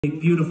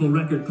Beautiful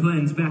record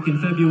Cleanse back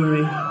in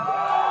February.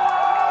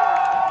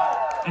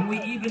 And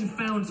we even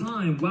found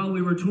time while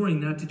we were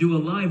touring that to do a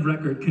live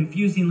record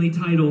confusingly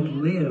titled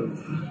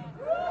Live.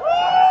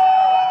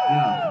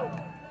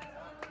 Yeah.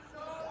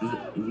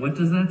 What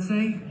does that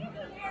say?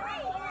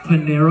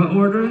 Panera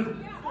order?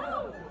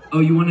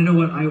 Oh, you want to know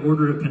what I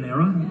ordered at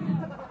Panera?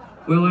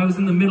 Well, I was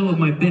in the middle of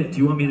my bit. Do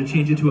you want me to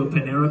change it to a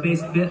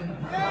Panera-based bit?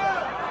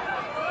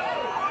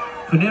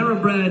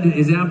 Panera bread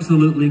is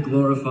absolutely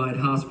glorified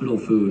hospital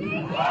food.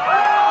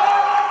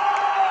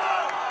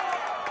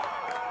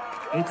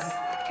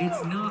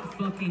 It's not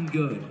fucking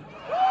good.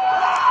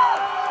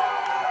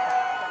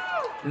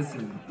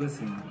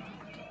 Listen.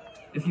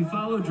 If you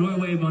follow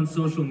Joywave on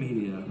social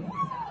media,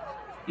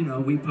 you know,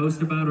 we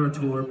post about our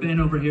tour. Ben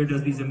over here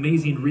does these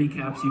amazing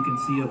recaps you can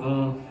see of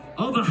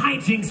all the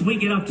hijinks we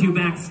get up to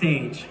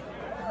backstage.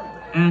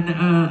 And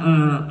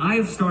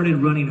I've started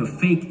running a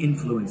fake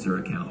influencer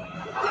account.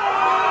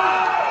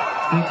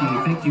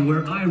 Thank you,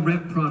 where I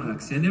rep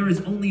products, and there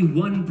is only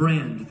one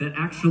brand that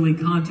actually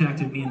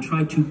contacted me and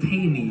tried to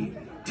pay me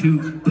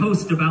to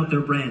post about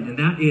their brand, and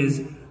that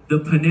is the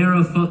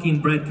Panera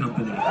fucking Bread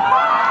Company.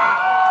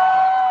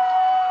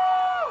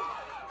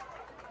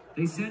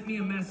 They sent me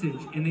a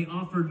message, and they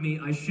offered me,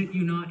 I shit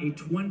you not, a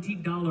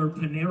 $20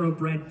 Panera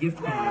Bread gift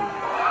card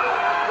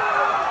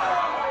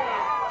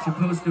to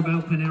post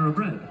about Panera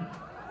Bread.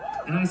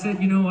 And I said,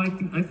 you know, I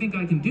think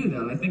I can do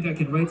that. I think I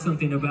can write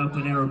something about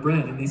Panera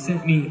Bread. And they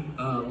sent me,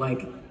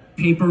 like,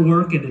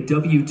 paperwork and a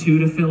W-2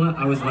 to fill out.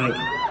 I was like,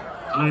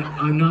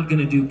 I'm not going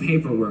to do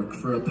paperwork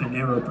for a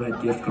Panera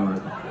Bread gift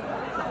card.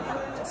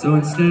 So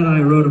instead, I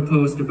wrote a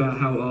post about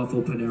how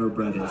awful Panera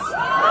Bread is.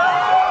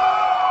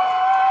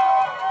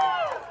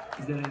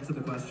 Does that answer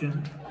the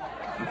question?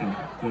 Okay,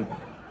 good.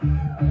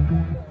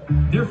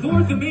 Their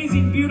fourth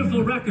amazing,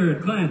 beautiful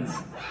record, Cleanse.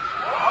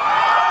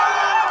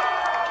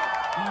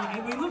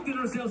 And we looked at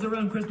ourselves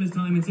around Christmas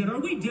time and said, are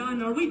we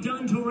done? Are we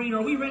done touring?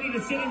 Are we ready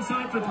to sit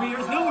inside for 3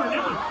 years? No, we're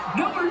not.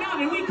 No, we're not.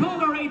 And we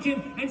called our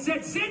agent and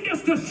said, send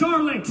us to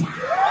Charlotte. But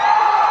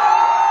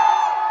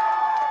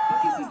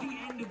this is the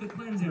end of the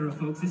Cleanse era,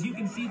 folks. As you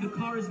can see, the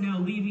car is now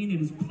leaving.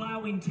 It is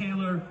plowing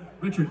Taylor.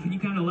 Richard, can you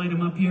kind of light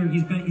him up here?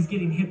 He's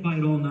getting hit by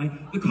it all night.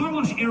 The car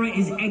wash era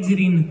is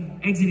exiting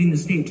the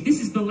stage. This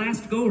is the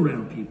last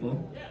go-around,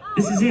 people.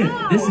 This is it.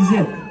 This is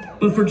it.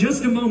 But for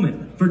just a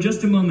moment,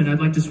 I'd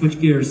like to switch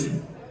gears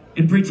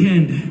and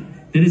pretend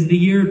that is the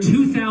year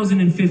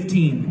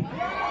 2015.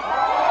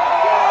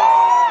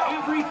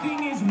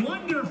 Everything is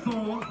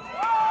wonderful.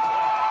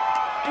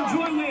 And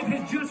Joywave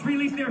has just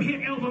released their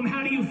hit album,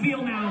 How Do You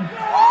Feel Now?